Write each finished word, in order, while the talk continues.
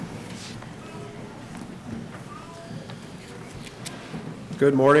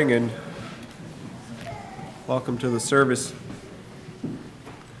Good morning and welcome to the service.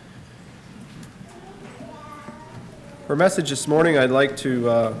 For our message this morning, I'd like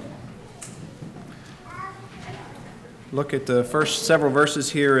to look at the first several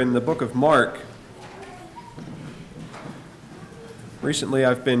verses here in the book of Mark. Recently,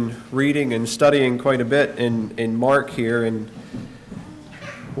 I've been reading and studying quite a bit in Mark here, and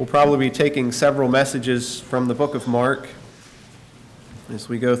we'll probably be taking several messages from the book of Mark as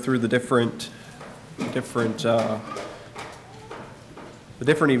we go through the different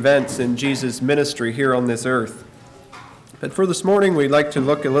events in Jesus' ministry here on this earth. But for this morning, we'd like to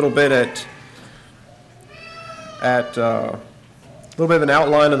look a little bit at a little bit of an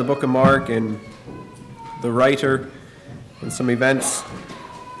outline of the book of Mark and the writer, and some events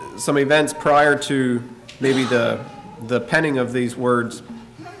prior to maybe the penning of these words,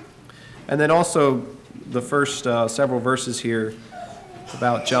 and then also the first several verses here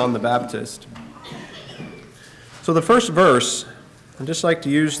about John the Baptist. So the first verse, I'd just like to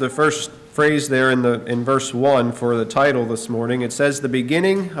use the first phrase there in verse 1 for the title this morning. It says, "The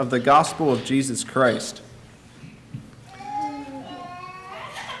beginning of the gospel of Jesus Christ."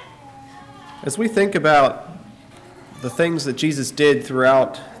 As we think about the things that Jesus did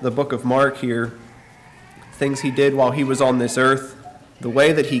throughout the book of Mark here, things he did while he was on this earth, the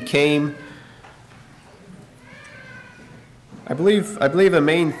way that he came, I believe a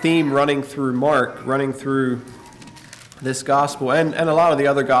main theme running through Mark, running through this gospel, and a lot of the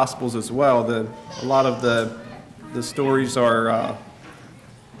other gospels as well. A lot of the stories are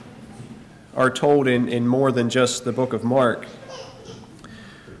told in more than just the book of Mark.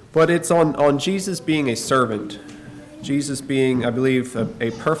 But it's on Jesus being a servant. Jesus being, I believe,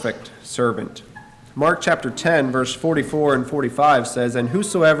 a perfect servant. Mark chapter 10, verse 44 and 45 says, "And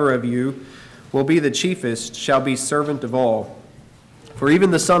whosoever of you will be the chiefest shall be servant of all. For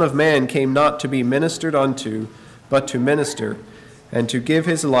even the Son of Man came not to be ministered unto, but to minister, and to give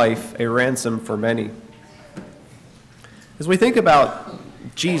his life a ransom for many." As we think about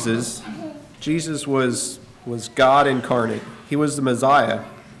Jesus, Jesus was God incarnate. He was the Messiah.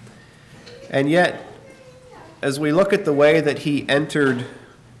 And yet, as we look at the way that he entered,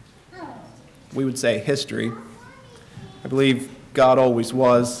 we would say, history, I believe God always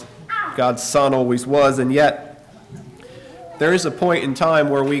was, God's Son always was, and yet there is a point in time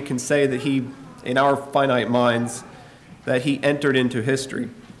where we can say that he, in our finite minds, that he entered into history.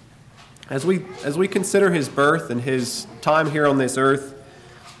 As we consider his birth and his time here on this earth,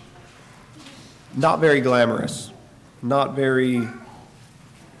 not very glamorous, not very.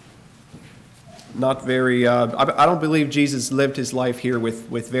 I don't believe Jesus lived his life here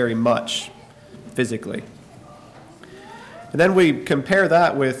with very much physically. And then we compare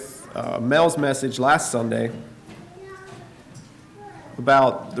that with Mel's message last Sunday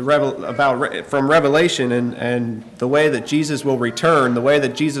about from Revelation and the way that Jesus will return, the way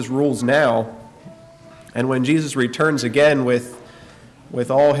that Jesus rules now, and when Jesus returns again with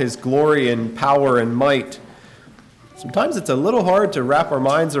all his glory and power and might. Sometimes it's a little hard to wrap our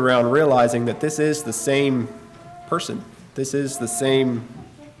minds around realizing that this is the same person. This is the same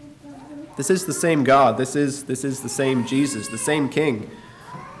God. This is the same Jesus, the same King.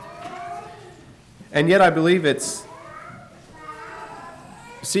 And yet I believe it's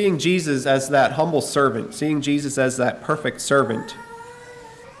seeing Jesus as that humble servant, seeing Jesus as that perfect servant,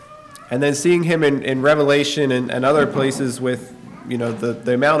 and then seeing him in Revelation and other places with,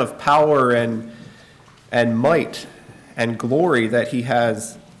 the amount of power and might and glory that he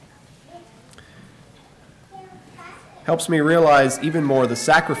has, helps me realize even more the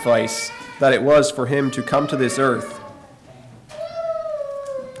sacrifice that it was for him to come to this earth,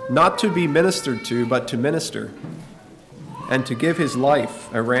 not to be ministered to, but to minister, and to give his life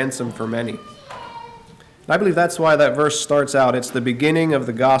a ransom for many. And I believe that's why that verse starts out, it's the beginning of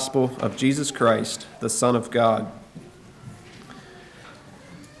the gospel of Jesus Christ, the Son of God.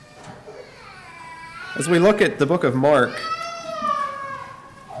 As we look at the book of Mark,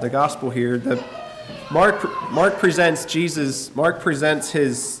 the gospel here, Mark presents Jesus. Mark presents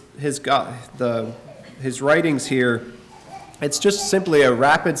his writings here. It's just simply a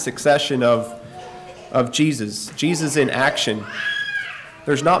rapid succession of Jesus in action.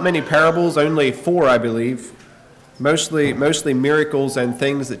 There's not many parables, only 4, I believe. Mostly miracles and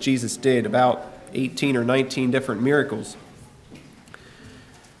things that Jesus did, about 18 or 19 different miracles.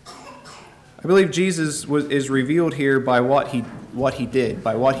 I believe Jesus is revealed here by what he did,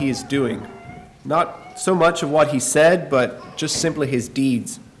 by what he is doing. Not so much of what he said, but just simply his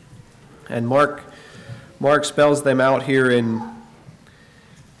deeds. And Mark spells them out here in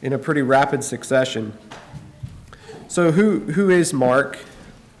a pretty rapid succession. So who is Mark?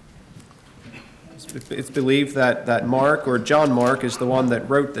 It's believed that Mark, or John Mark, is the one that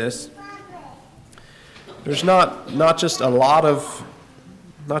wrote this. There's not just a lot of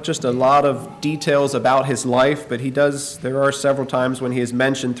details about his life, but there are several times when he is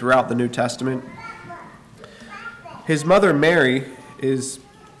mentioned throughout the New Testament. His mother Mary is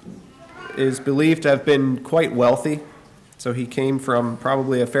believed to have been quite wealthy, so he came from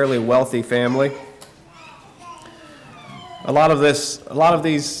probably a fairly wealthy family. A lot of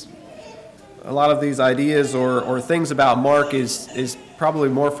these ideas or things about Mark is probably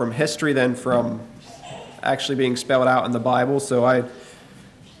more from history than from actually being spelled out in the Bible, so I'm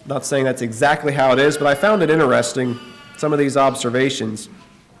not saying that's exactly how it is, but I found it interesting, some of these observations.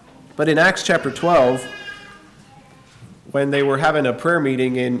 But in Acts chapter 12, when they were having a prayer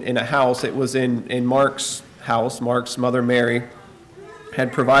meeting in a house, it was in Mark's house. Mark's mother Mary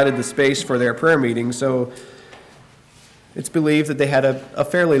had provided the space for their prayer meeting, so it's believed that they had a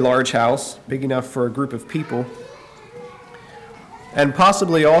fairly large house, big enough for a group of people, and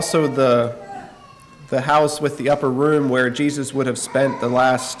possibly also the house with the upper room where Jesus would have spent the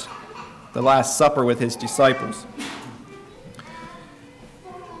last supper with his disciples.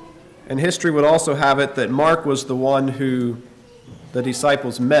 And history would also have it that Mark was the one who the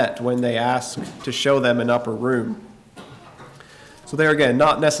disciples met when they asked to show them an upper room. So there again,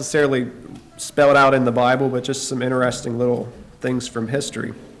 not necessarily spelled out in the Bible, but just some interesting little things from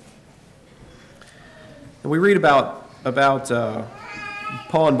history. And we read about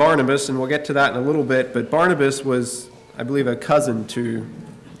Paul and Barnabas, and we'll get to that in a little bit, but Barnabas was, I believe, a cousin to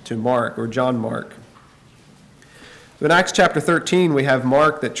Mark, or John Mark. So in Acts chapter 13, we have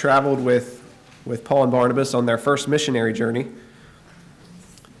Mark that traveled with Paul and Barnabas on their first missionary journey.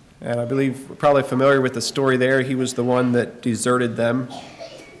 And I believe we're probably familiar with the story there. He was the one that deserted them,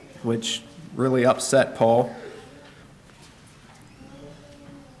 which really upset Paul.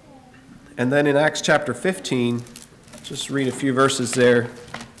 And then in Acts chapter 15, just read a few verses there.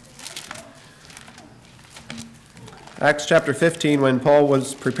 Acts chapter 15, when Paul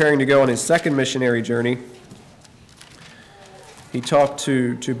was preparing to go on his second missionary journey, he talked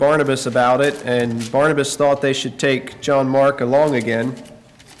to Barnabas about it, and Barnabas thought they should take John Mark along again.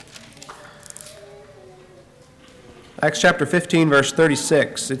 Acts chapter 15, verse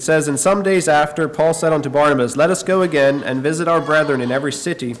 36, it says, "And some days after, Paul said unto Barnabas, Let us go again and visit our brethren in every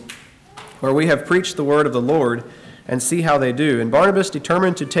city where we have preached the word of the Lord, and see how they do. And Barnabas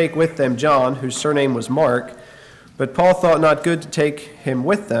determined to take with them John, whose surname was Mark. But Paul thought not good to take him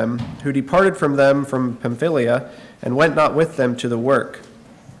with them, who departed from them from Pamphylia, and went not with them to the work."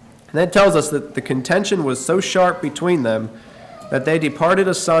 And that tells us that the contention was so sharp between them that they departed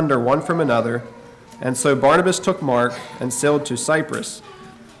asunder one from another. And so Barnabas took Mark and sailed to Cyprus.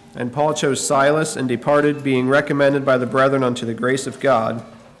 And Paul chose Silas and departed, being recommended by the brethren unto the grace of God.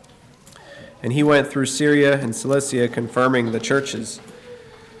 And he went through Syria and Cilicia, confirming the churches.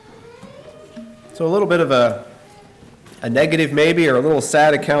 So a little bit of a negative maybe, or a little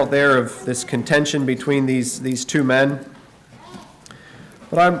sad account there of this contention between these two men.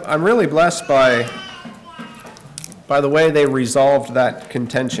 But I'm really blessed by the way they resolved that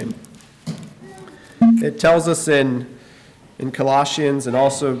contention. It tells us in Colossians and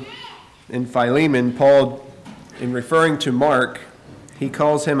also in Philemon, Paul, in referring to Mark, he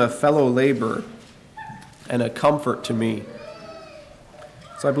calls him a fellow laborer and a comfort to me.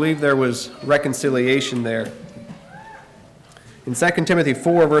 So I believe there was reconciliation there. In 2 Timothy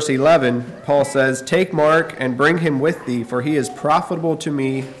 4, verse 11, Paul says, "Take Mark and bring him with thee, for he is profitable to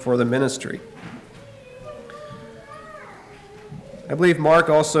me for the ministry." I believe Mark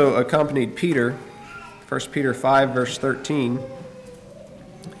also accompanied Peter. 1 Peter 5, verse 13,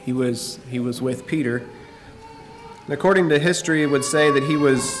 he was with Peter. And according to history, it would say that he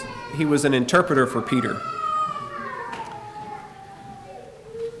was an interpreter for Peter.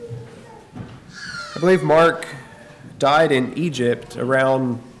 I believe Mark died in Egypt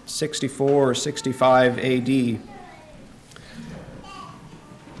around 64 or 65 AD.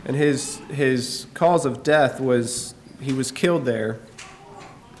 And his cause of death was he was killed there.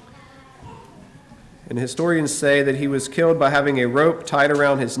 And historians say that he was killed by having a rope tied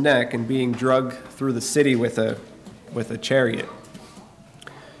around his neck and being dragged through the city with a chariot.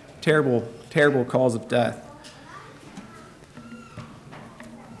 Terrible, terrible cause of death.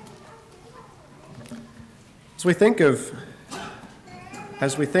 As we think of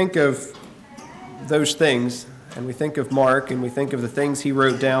those things, and we think of Mark, and we think of the things he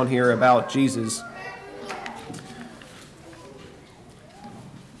wrote down here about Jesus,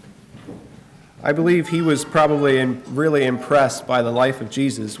 I believe he was probably really impressed by the life of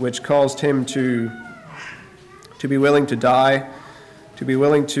Jesus, which caused him to be willing to die, to be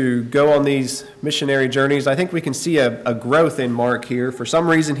willing to go on these missionary journeys. I think we can see a growth in Mark here. For some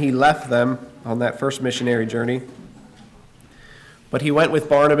reason, he left them on that first missionary journey. But he went with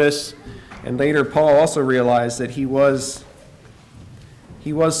Barnabas, and later Paul also realized that he was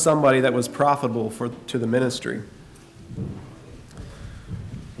somebody that was profitable to the ministry.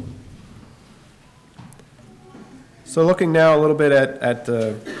 So looking now a little bit at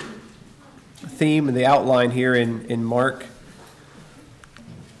the theme and the outline here in Mark.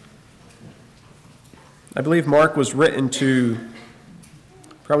 I believe Mark was written to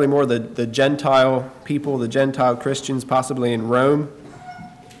probably more the Gentile people, the Gentile Christians, possibly in Rome.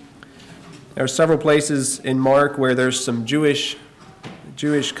 There are several places in Mark where there's some Jewish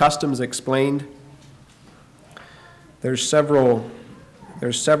customs explained. There's several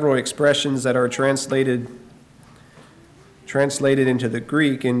expressions that are translated into the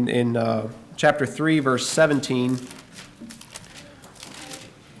Greek in chapter 3, verse 17.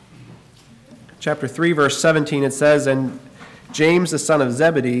 Chapter 3, verse 17, it says, "And James the son of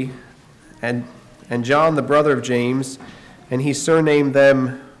Zebedee, and John the brother of James, and he surnamed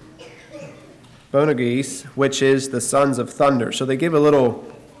them Boanerges, which is the sons of thunder." So they give a little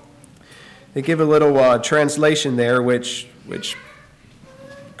translation there, which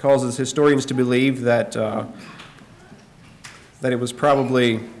causes historians to believe that it was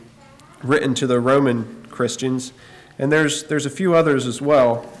probably written to the Roman Christians, and there's a few others as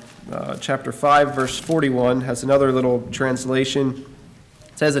well. Chapter 5, verse 41 has another little translation.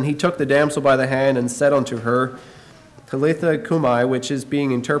 It says, "And he took the damsel by the hand and said unto her, Talitha cumi," which is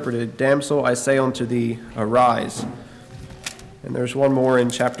being interpreted, "Damsel, I say unto thee, arise." And there's one more in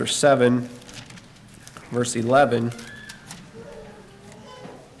chapter 7, verse 11.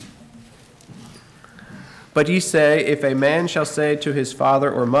 "But ye say, if a man shall say to his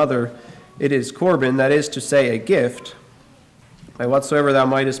father or mother, It is Corban, that is to say, a gift, by whatsoever thou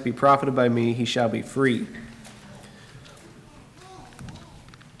mightest be profited by me, he shall be free."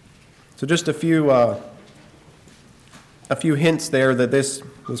 So just a few hints there that this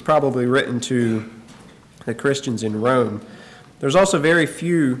was probably written to the Christians in Rome. There's also very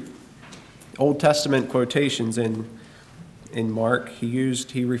few Old Testament quotations in Mark.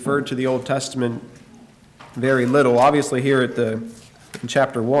 He referred to the Old Testament very little. Obviously, here in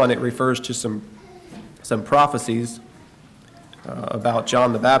chapter 1, it refers to some prophecies about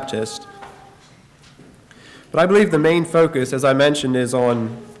John the Baptist. But I believe the main focus, as I mentioned, is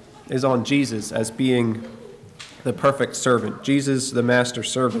on Jesus as being the perfect servant, Jesus the master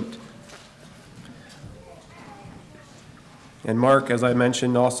servant. And Mark, as I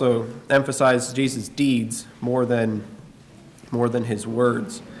mentioned, also emphasized Jesus' deeds more than his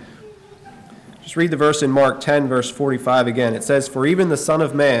words. Just read the verse in Mark 10, verse 45 again. It says, "For even the Son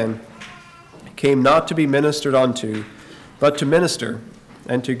of Man came not to be ministered unto, but to minister,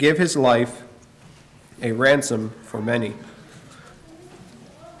 and to give his life a ransom for many."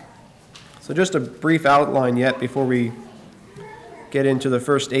 So just a brief outline yet before we get into the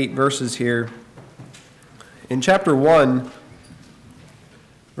first 8 verses here. In chapter 1,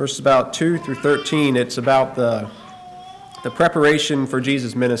 verses about 2 through 13, it's about the preparation for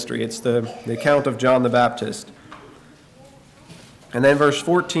Jesus' ministry. It's the account of John the Baptist. And then verse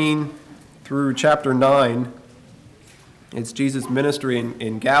 14 through chapter 9, it's Jesus' ministry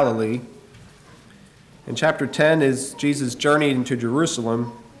in Galilee. And chapter 10 is Jesus' journey into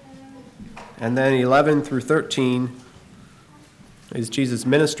Jerusalem. And then 11 through 13 is Jesus'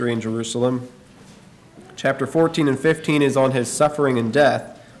 ministry in Jerusalem. Chapter 14 and 15 is on his suffering and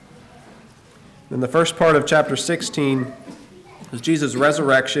death. Then the first part of chapter 16 is Jesus'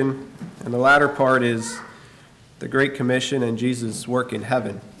 resurrection, and the latter part is the Great Commission and Jesus' work in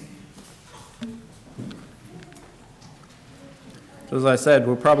heaven. So as I said,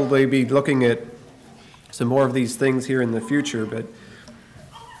 we'll probably be looking at some more of these things here in the future, but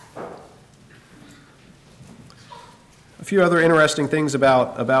a few other interesting things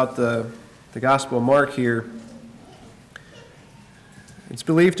about the Gospel of Mark here. It's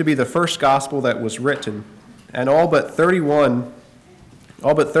believed to be the first gospel that was written, and all but 31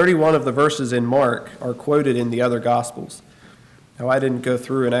 of the verses in Mark are quoted in the other gospels. Now, I didn't go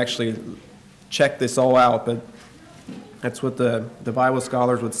through and actually check this all out, but that's what the Bible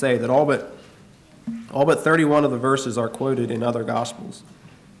scholars would say, that all but 31 of the verses are quoted in other gospels.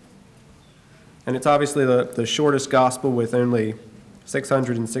 And it's obviously the shortest gospel with only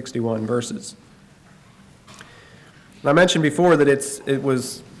 661 verses. And I mentioned before that it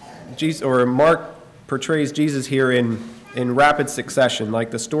was Jesus, or Mark portrays Jesus here in rapid succession,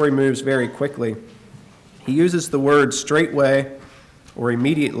 like the story moves very quickly. He uses the words straightway or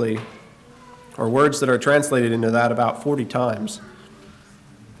immediately, or words that are translated into that, about 40 times.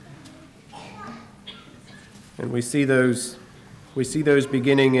 And we see those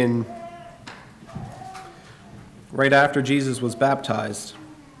beginning in right after Jesus was baptized.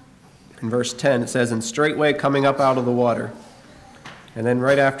 In verse 10 it says, "And straightway coming up out of the water." And then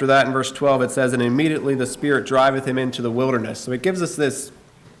right after that in verse 12 it says, "And immediately the Spirit driveth him into the wilderness." So it gives us this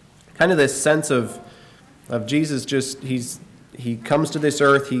kind of this sense of Jesus he comes to this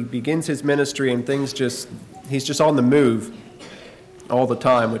earth, he begins his ministry, and he's just on the move all the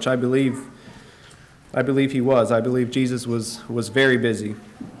time, which I believe he was. I believe Jesus was very busy.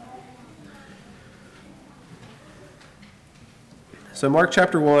 So Mark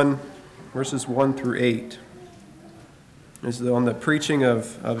chapter 1, verses 1 through 8. This is on the preaching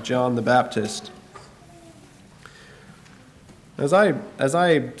of John the Baptist. As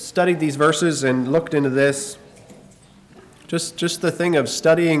I studied these verses and looked into this, just the thing of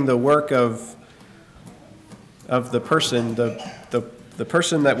studying the work of the person, the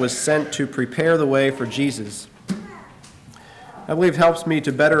person that was sent to prepare the way for Jesus, I believe helps me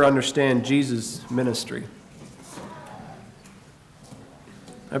to better understand Jesus' ministry.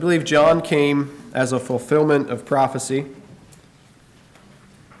 I believe John came as a fulfillment of prophecy.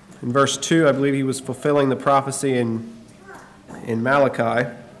 In verse 2, I believe he was fulfilling the prophecy in Malachi.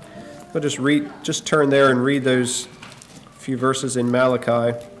 But just turn there and read those few verses in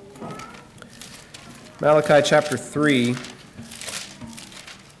Malachi. Malachi chapter 3,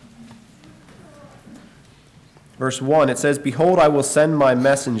 verse 1, it says, "Behold, I will send my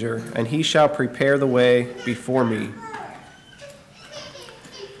messenger, and he shall prepare the way before me."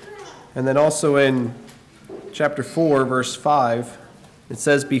 And then also in chapter 4, verse 5, it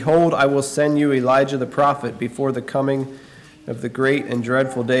says, "Behold, I will send you Elijah the prophet before the coming of the great and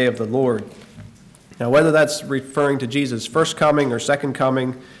dreadful day of the Lord." Now, whether that's referring to Jesus' first coming or second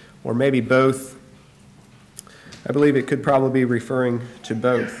coming, or maybe both, I believe it could probably be referring to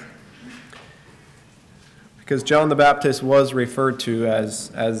both. Because John the Baptist was referred to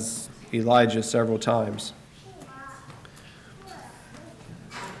as Elijah several times.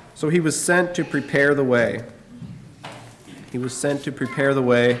 So he was sent to prepare the way. He was sent to prepare the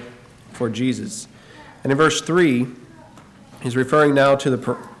way for Jesus. And in verse 3, he's referring now to the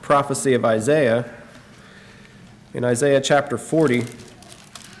prophecy of Isaiah. In Isaiah chapter 40, I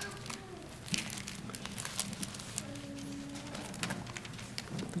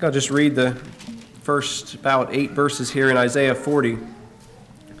think I'll just read the first about 8 verses here in Isaiah 40.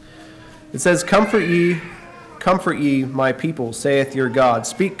 It says, Comfort ye, my people, saith your God.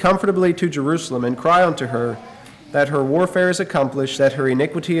 Speak comfortably to Jerusalem, and cry unto her, that her warfare is accomplished, that her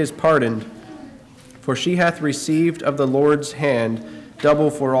iniquity is pardoned. For she hath received of the Lord's hand double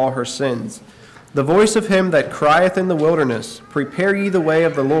for all her sins. The voice of him that crieth in the wilderness, Prepare ye the way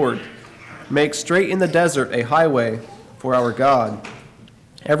of the Lord. Make straight in the desert a highway for our God.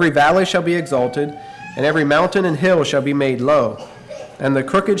 Every valley shall be exalted, and every mountain and hill shall be made low. And the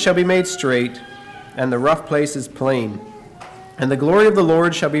crooked shall be made straight, and the rough places plain. And the glory of the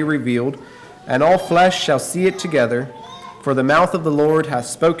Lord shall be revealed, and all flesh shall see it together, for the mouth of the Lord hath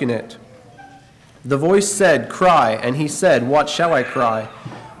spoken it. The voice said, Cry, and he said, What shall I cry?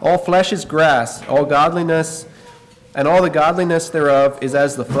 All flesh is grass, all godliness, and all the godliness thereof is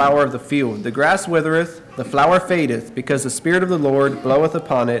as the flower of the field. The grass withereth, the flower fadeth, because the Spirit of the Lord bloweth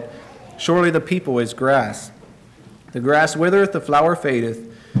upon it. Surely the people is grass. The grass withereth, the flower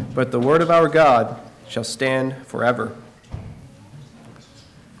fadeth, but the word of our God shall stand forever.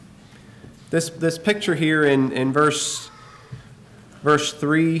 This picture here in verse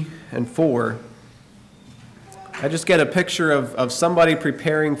 3 and 4, I just get a picture of somebody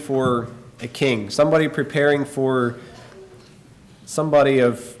preparing for a king, somebody preparing for somebody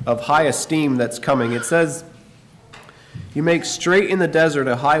of high esteem that's coming. It says, You make straight in the desert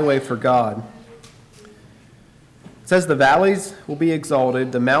a highway for God. It says the valleys will be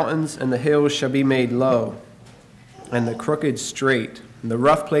exalted, the mountains and the hills shall be made low, and the crooked straight, and the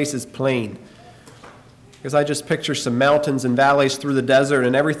rough places plain. Because I just picture some mountains and valleys through the desert,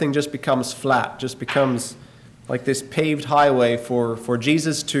 and everything just becomes flat, just becomes like this paved highway for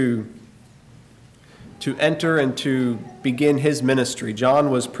Jesus to enter and to begin his ministry. John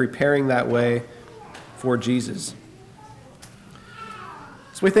was preparing that way for Jesus.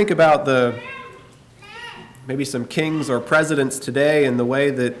 So we think about maybe some kings or presidents today and the way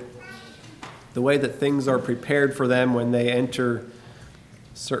that things are prepared for them when they enter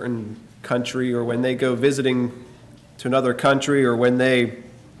certain country, or when they go visiting to another country, or when they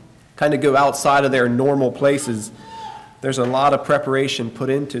kind of go outside of their normal places. There's a lot of preparation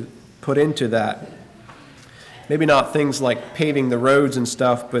put into that. Maybe not things like paving the roads and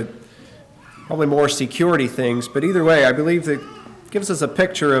stuff, but probably more security things. But either way, I believe that gives us a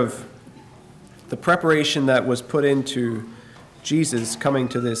picture of the preparation that was put into Jesus coming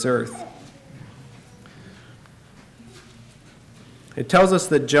to this earth. It tells us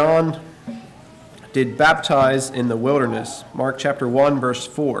that John did baptize in the wilderness, Mark chapter 1, verse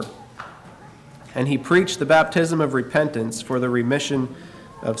 4. And he preached the baptism of repentance for the remission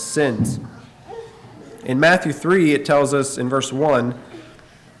of sins. In Matthew 3, it tells us in verse 1,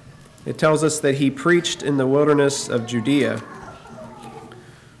 it tells us that he preached in the wilderness of Judea.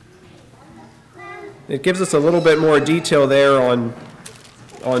 It gives us a little bit more detail there on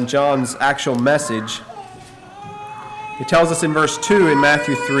John's actual message. It tells us in verse 2 in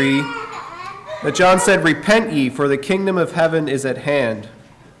Matthew 3 that John said, "Repent ye, for the kingdom of heaven is at hand."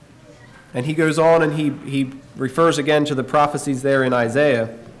 And he goes on and he refers again to the prophecies there in Isaiah.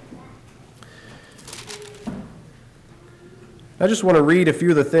 I just want to read a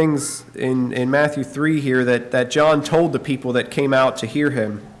few of the things in Matthew 3 here that John told the people that came out to hear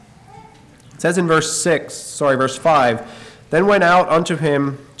him. It says in verse 5, "Then went out unto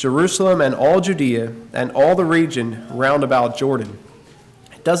him Jerusalem and all Judea and all the region round about Jordan."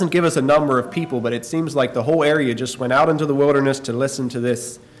 It doesn't give us a number of people, but it seems like the whole area just went out into the wilderness to listen to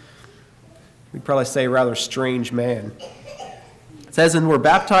this, we'd probably say, rather strange man. It says, "And were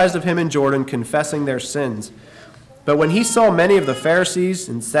baptized of him in Jordan, confessing their sins. But when he saw many of the Pharisees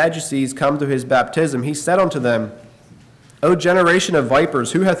and Sadducees come to his baptism, he said unto them, O generation of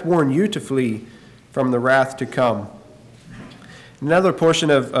vipers, who hath warned you to flee from the wrath to come?" Another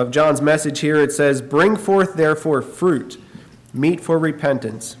portion of John's message here, it says, "Bring forth therefore fruit, meet for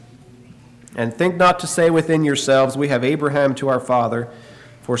repentance. And think not to say within yourselves, We have Abraham to our father.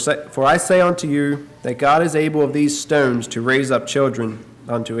 For I say unto you, that God is able of these stones to raise up children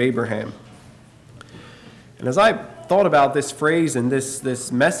unto Abraham." And as I thought about this phrase and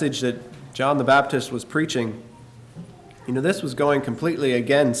this message that John the Baptist was preaching, this was going completely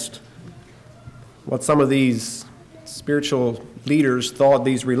against what some of these spiritual leaders thought,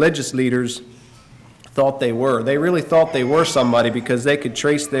 these religious leaders thought they were. They really thought they were somebody because they could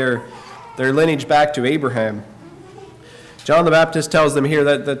trace their lineage back to Abraham. John the Baptist tells them here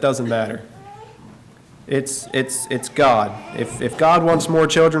that doesn't matter. It's God. If God wants more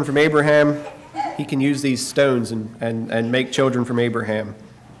children from Abraham, he can use these stones and make children from Abraham.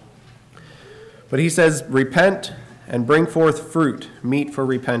 But he says, "Repent and bring forth fruit, meet for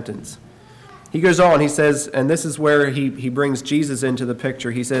repentance." He goes on, he says, and this is where he brings Jesus into the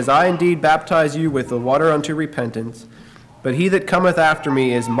picture. He says, "I indeed baptize you with the water unto repentance, but he that cometh after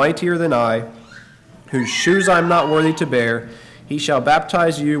me is mightier than I, whose shoes I am not worthy to bear. He shall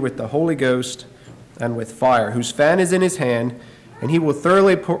baptize you with the Holy Ghost and with fire, whose fan is in his hand, and he will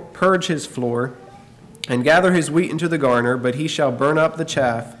thoroughly purge his floor, and gather his wheat into the garner, but he shall burn up the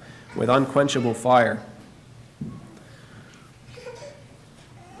chaff with unquenchable fire."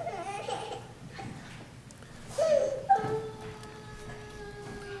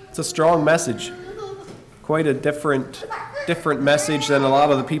 It's a strong message, quite a different message than a lot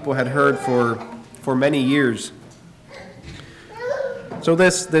of the people had heard for many years. So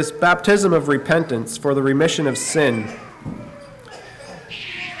this baptism of repentance for the remission of sin,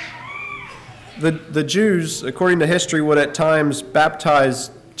 the Jews, according to history, would at times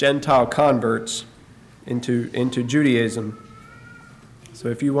baptize Gentile converts into Judaism. So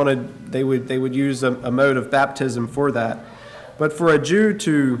if you wanted, they would use a mode of baptism for that. But for a Jew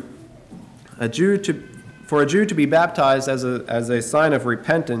to be baptized as a sign of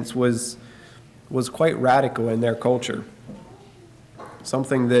repentance was quite radical in their culture.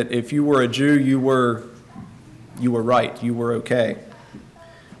 Something that if you were a Jew, you were right, you were okay.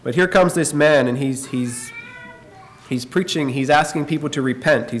 But here comes this man, and he's preaching. He's asking people to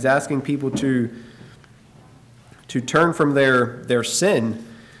repent. He's asking people to turn from their sin,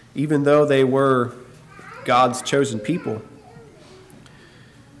 even though they were God's chosen people.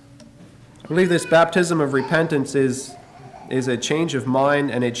 I believe this baptism of repentance is a change of mind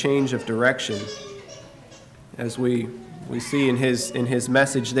and a change of direction. As we see in his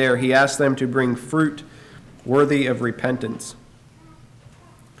message there, he asks them to bring fruit worthy of repentance.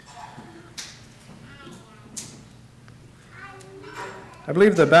 I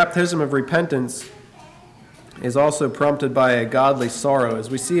believe the baptism of repentance is also prompted by a godly sorrow. As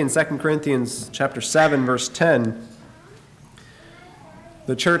we see in 2 Corinthians chapter 7, verse 10,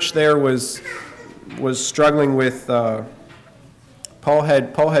 the church there was struggling with, Paul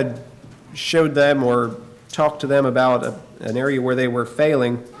had showed them or talked to them about an area where they were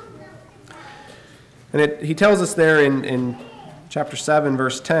failing. And he tells us there in chapter 7,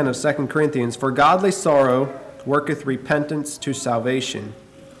 verse 10 of 2 Corinthians, "For godly sorrow worketh repentance to salvation,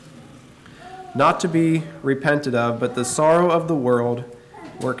 not to be repented of, but the sorrow of the world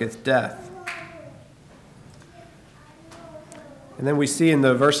worketh death." And then we see in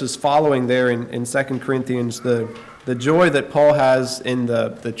the verses following there in 2 Corinthians the joy that Paul has in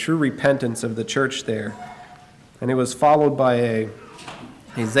the true repentance of the church there. And it was followed by a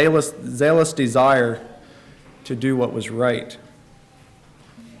zealous desire to do what was right.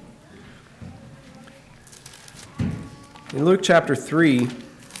 In Luke chapter 3,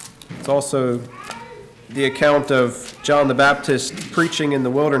 it's also the account of John the Baptist preaching in the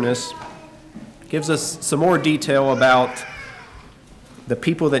wilderness. It gives us some more detail about the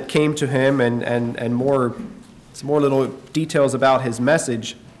people that came to him and some more little details about his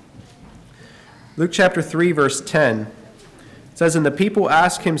message. Luke chapter 3, verse 10 says, "And the people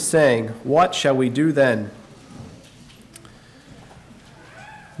asked him, saying, 'What shall we do then?'"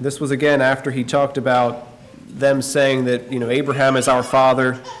 This was again after he talked about them saying that, Abraham is our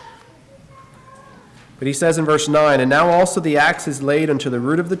father. But he says in verse 9, "And now also the axe is laid unto the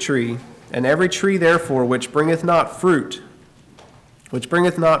root of the tree, and every tree therefore which bringeth not forth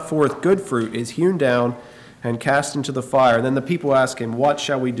good fruit, is hewn down and cast into the fire." And then the people ask him, "What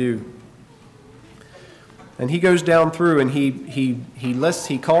shall we do?" And he goes down through and he lists,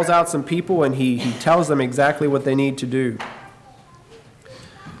 he calls out some people and he tells them exactly what they need to do.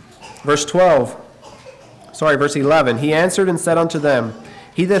 Verse 11, "He answered and said unto them,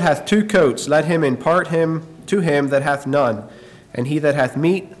 He that hath 2 coats, let him impart him to him that hath none, and he that hath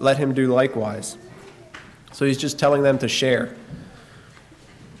meat, let him do likewise." So he's just telling them to share,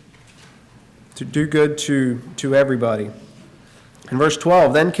 to do good to everybody. In verse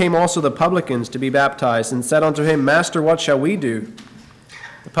 12, "Then came also the publicans to be baptized, and said unto him, Master, what shall we do?"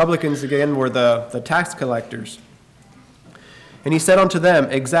 The publicans again were the tax collectors. "And he said unto them,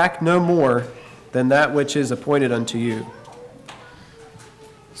 Exact no more than that which is appointed unto you."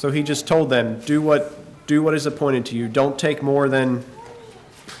 So he just told them, do what is appointed to you. Don't take more than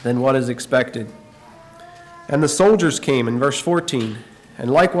what is expected. "And the soldiers came," in verse 14, "and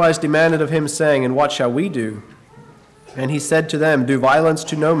likewise demanded of him, saying, And what shall we do? And he said to them, Do violence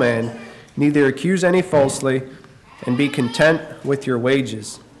to no man, neither accuse any falsely, and be content with your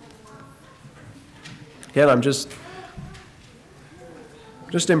wages." Again, I'm just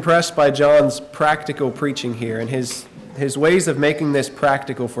impressed by John's practical preaching here and his ways of making this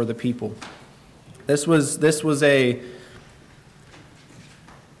practical for the people. This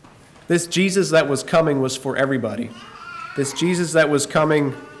Jesus that was coming was for everybody. This Jesus that was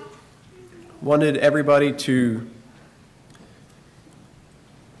coming wanted everybody to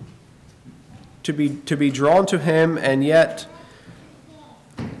be drawn to him, and yet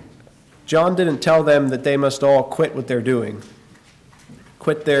John didn't tell them that they must all quit what they're doing.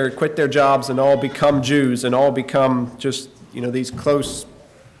 Quit their jobs and all become Jews and all become just, these close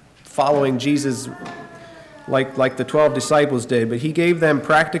following Jesus like the 12 disciples did. But he gave them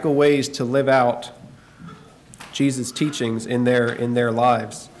practical ways to live out Jesus' teachings in their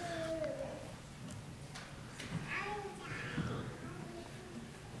lives.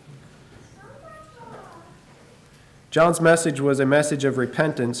 John's message was a message of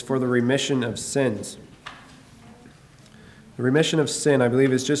repentance for the remission of sins. The remission of sin, I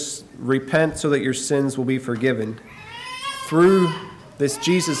believe, is just repent so that your sins will be forgiven. Through this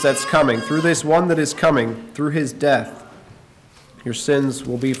Jesus that's coming, through this one that is coming, through his death, your sins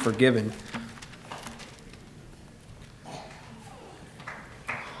will be forgiven.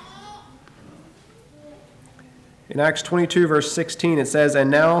 In Acts 22, verse 16, it says,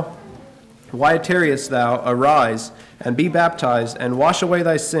 "And now, why tarriest thou? Arise, and be baptized, and wash away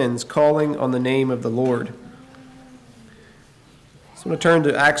thy sins, calling on the name of the Lord." So I'm going to turn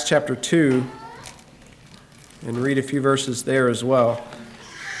to Acts chapter 2 and read a few verses there as well.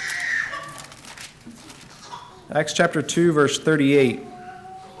 Acts chapter 2, verse 38.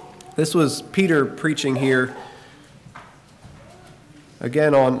 This was Peter preaching here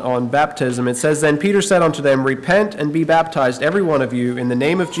again on baptism. It says, "Then Peter said unto them, Repent and be baptized every one of you in the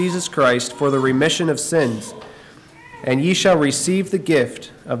name of Jesus Christ for the remission of sins, and ye shall receive the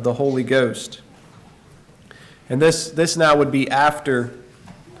gift of the Holy Ghost." And this now would be after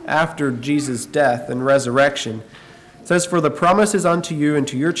Jesus' death and resurrection. It says, "For the promise is unto you and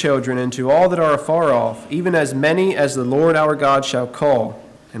to your children and to all that are afar off, even as many as the Lord our God shall call."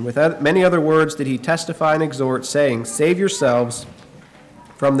 And with many other words did he testify and exhort, saying, "Save yourselves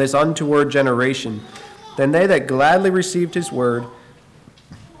from this untoward generation." Then they that gladly received his word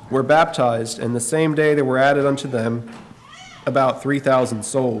were baptized, and the same day there were added unto them about 3,000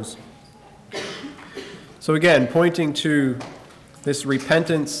 souls. So again, pointing to this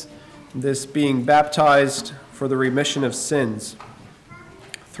repentance, this being baptized for the remission of sins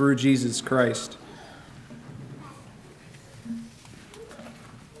through Jesus Christ.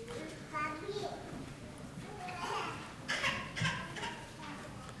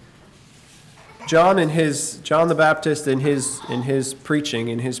 John the Baptist in his preaching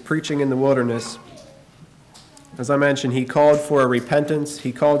in the wilderness, as I mentioned, he called for a repentance,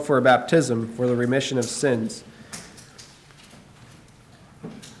 he called for a baptism for the remission of sins,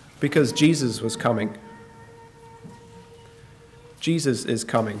 because Jesus was coming. Jesus is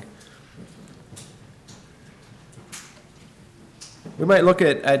coming. We might look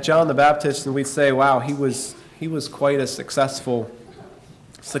at John the Baptist and we'd say, wow, he was quite a successful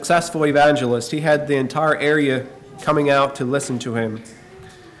evangelist. He had the entire area coming out to listen to him.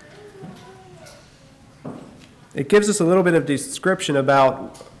 It gives us a little bit of description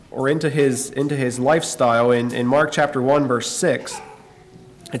about, or into his lifestyle in Mark chapter 1, verse 6.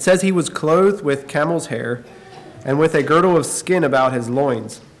 It says he was clothed with camel's hair and with a girdle of skin about his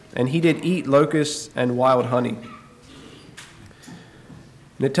loins, and he did eat locusts and wild honey.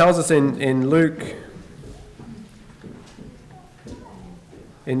 And it tells us in Luke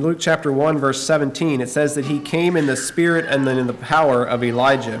chapter 1, verse 17, it says that he came in the spirit and then in the power of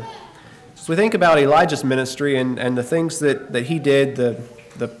Elijah. So we think about Elijah's ministry and the things that he did,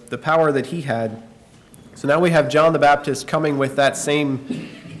 the power that he had. So now we have John the Baptist coming with that same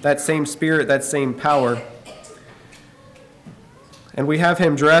spirit, that same power. And we have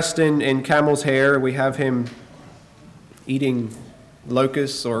him dressed in camel's hair. We have him eating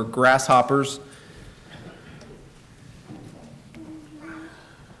locusts or grasshoppers.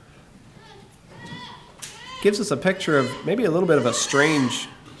 Gives us a picture of maybe a little bit of a strange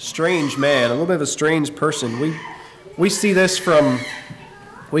man, a little bit of a strange person. We see this from,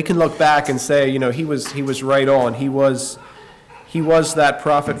 we can look back and say, you know, he was right on. He was that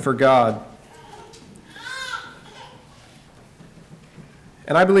prophet for God.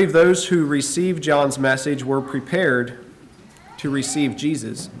 And I believe those who received John's message were prepared to receive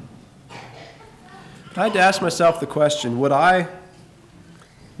Jesus. I had to ask myself the question, would I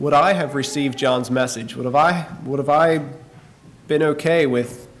have received John's message? Would have I been okay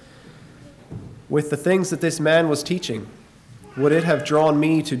with the things that this man was teaching? Would it have drawn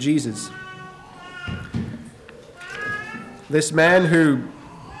me to Jesus? This man who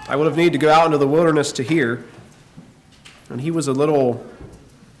I would have needed to go out into the wilderness to hear, and he was a little,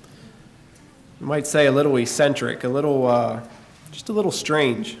 you might say a little eccentric, just a little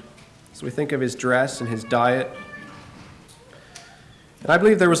strange, as we think of his dress and his diet. And I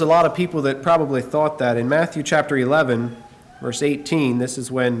believe there was a lot of people that probably thought that. In Matthew chapter 11, verse 18, this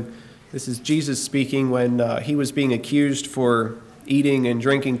is Jesus speaking when he was being accused for eating and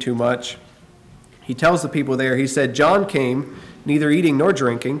drinking too much. He tells the people there, he said, John came neither eating nor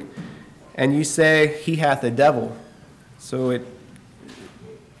drinking, and you say he hath a devil. So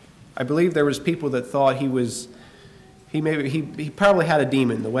I believe there was people that thought he probably had a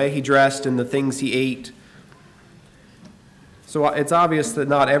demon, the way he dressed and the things he ate. So it's obvious that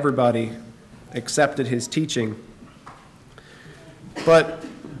not everybody accepted his teaching. But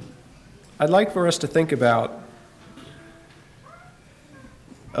I'd like for us to think about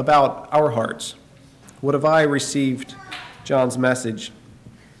our hearts. Would have I received John's message?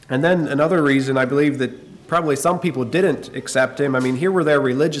 And then another reason I believe that probably some people didn't accept him. I mean, here were their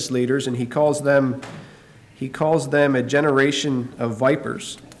religious leaders, and he calls them a generation of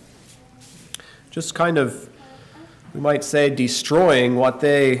vipers. Just kind of, we might say, destroying what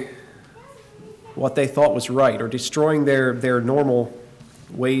they thought was right, or destroying their normal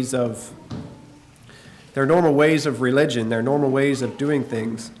ways of religion, their normal ways of doing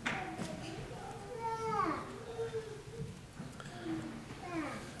things.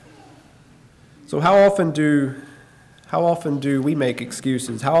 So how often do we make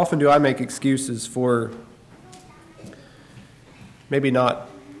excuses? How often do I make excuses for maybe not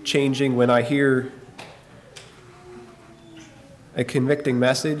changing when I hear a convicting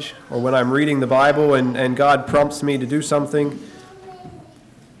message, or when I'm reading the Bible and God prompts me to do something?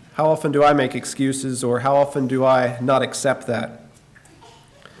 How often do I make excuses, or how often do I not accept that?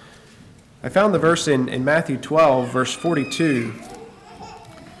 I found the verse in Matthew 12, verse 42,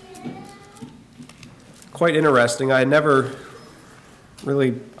 quite interesting. I had never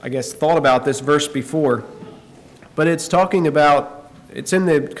really, thought about this verse before, but it's in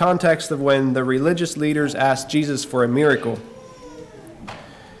the context of when the religious leaders asked Jesus for a miracle.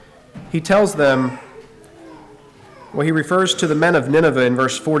 He tells them, he refers to the men of Nineveh in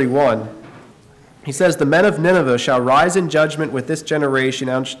verse 41. He says, the men of Nineveh shall rise in judgment with this generation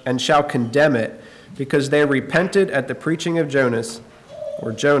and shall condemn it, because they repented at the preaching of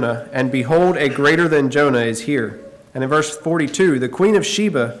Jonah, and behold, a greater than Jonah is here. And in verse 42, the queen of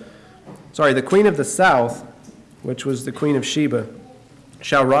the south, which was the queen of Sheba,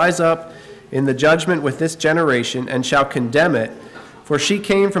 shall rise up in the judgment with this generation and shall condemn it, For she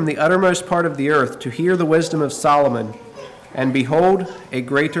came from the uttermost part of the earth to hear the wisdom of Solomon, and behold, a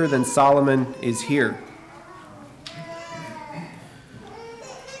greater than Solomon is here.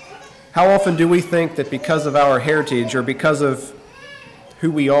 How often do we think that because of our heritage or because of who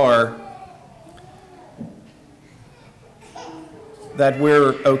we are, that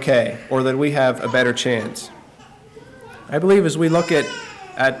we're okay or that we have a better chance? I believe as we look at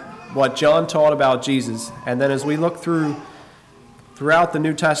what John taught about Jesus, and then as we look throughout the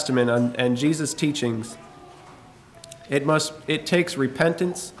New Testament and Jesus' teachings, it takes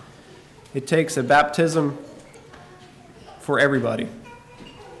repentance, it takes a baptism for everybody.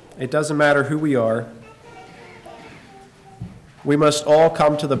 It doesn't matter who we are. We must all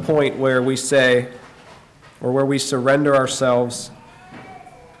come to the point where we say, or where we surrender ourselves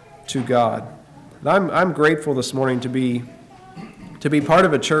to God. And I'm grateful this morning to be part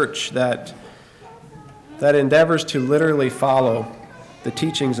of a church that endeavors to literally follow the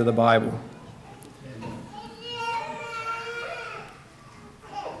teachings of the Bible.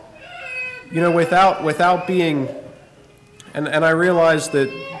 You know, without being, and I realize that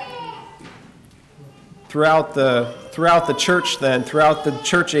throughout the church then, throughout the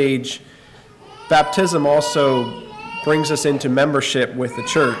church age, baptism also brings us into membership with the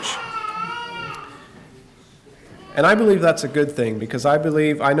church. And I believe that's a good thing, because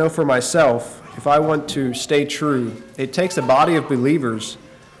I know for myself, if I want to stay true, it takes a body of believers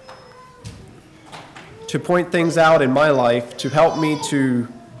to point things out in my life to help me to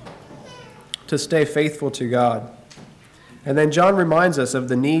stay faithful to God. And then John reminds us of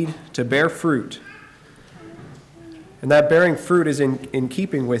the need to bear fruit. And that bearing fruit is in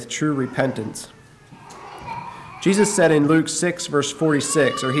keeping with true repentance. Jesus said in Luke 6, verse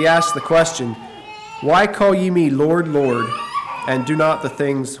 46, or he asked the question, "Why call ye me Lord, Lord, and do not the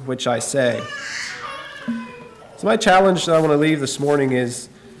things which I say?" So my challenge that I want to leave this morning is,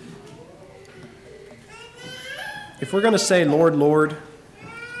 if we're going to say Lord, Lord,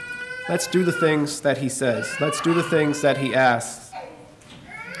 let's do the things that he says. Let's do the things that he asks.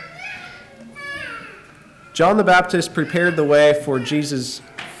 John the Baptist prepared the way for Jesus'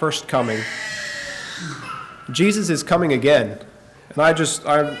 first coming. Jesus is coming again.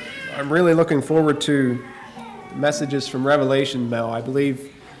 And I'm really looking forward to messages from Revelation now. I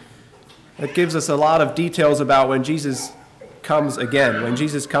believe it gives us a lot of details about when Jesus comes again, when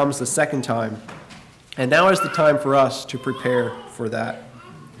Jesus comes the second time. And now is the time for us to prepare for that.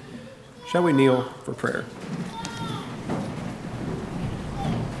 Shall we kneel for prayer?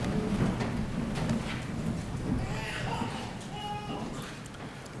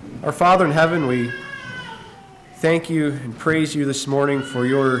 Our Father in heaven, we thank you and praise you this morning for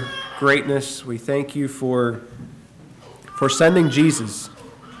your greatness. We thank you for sending Jesus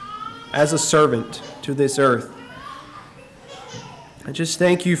as a servant to this earth. I just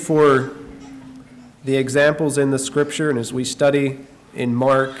thank you for the examples in the Scripture, and as we study in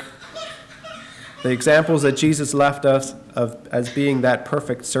Mark, the examples that Jesus left us as being that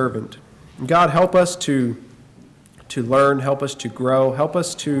perfect servant. And God, help us to learn, help us to grow, help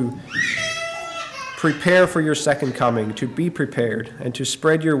us to prepare for your second coming, to be prepared, and to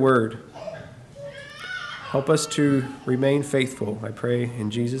spread your word. Help us to remain faithful, I pray in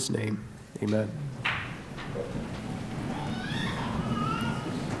Jesus' name. Amen.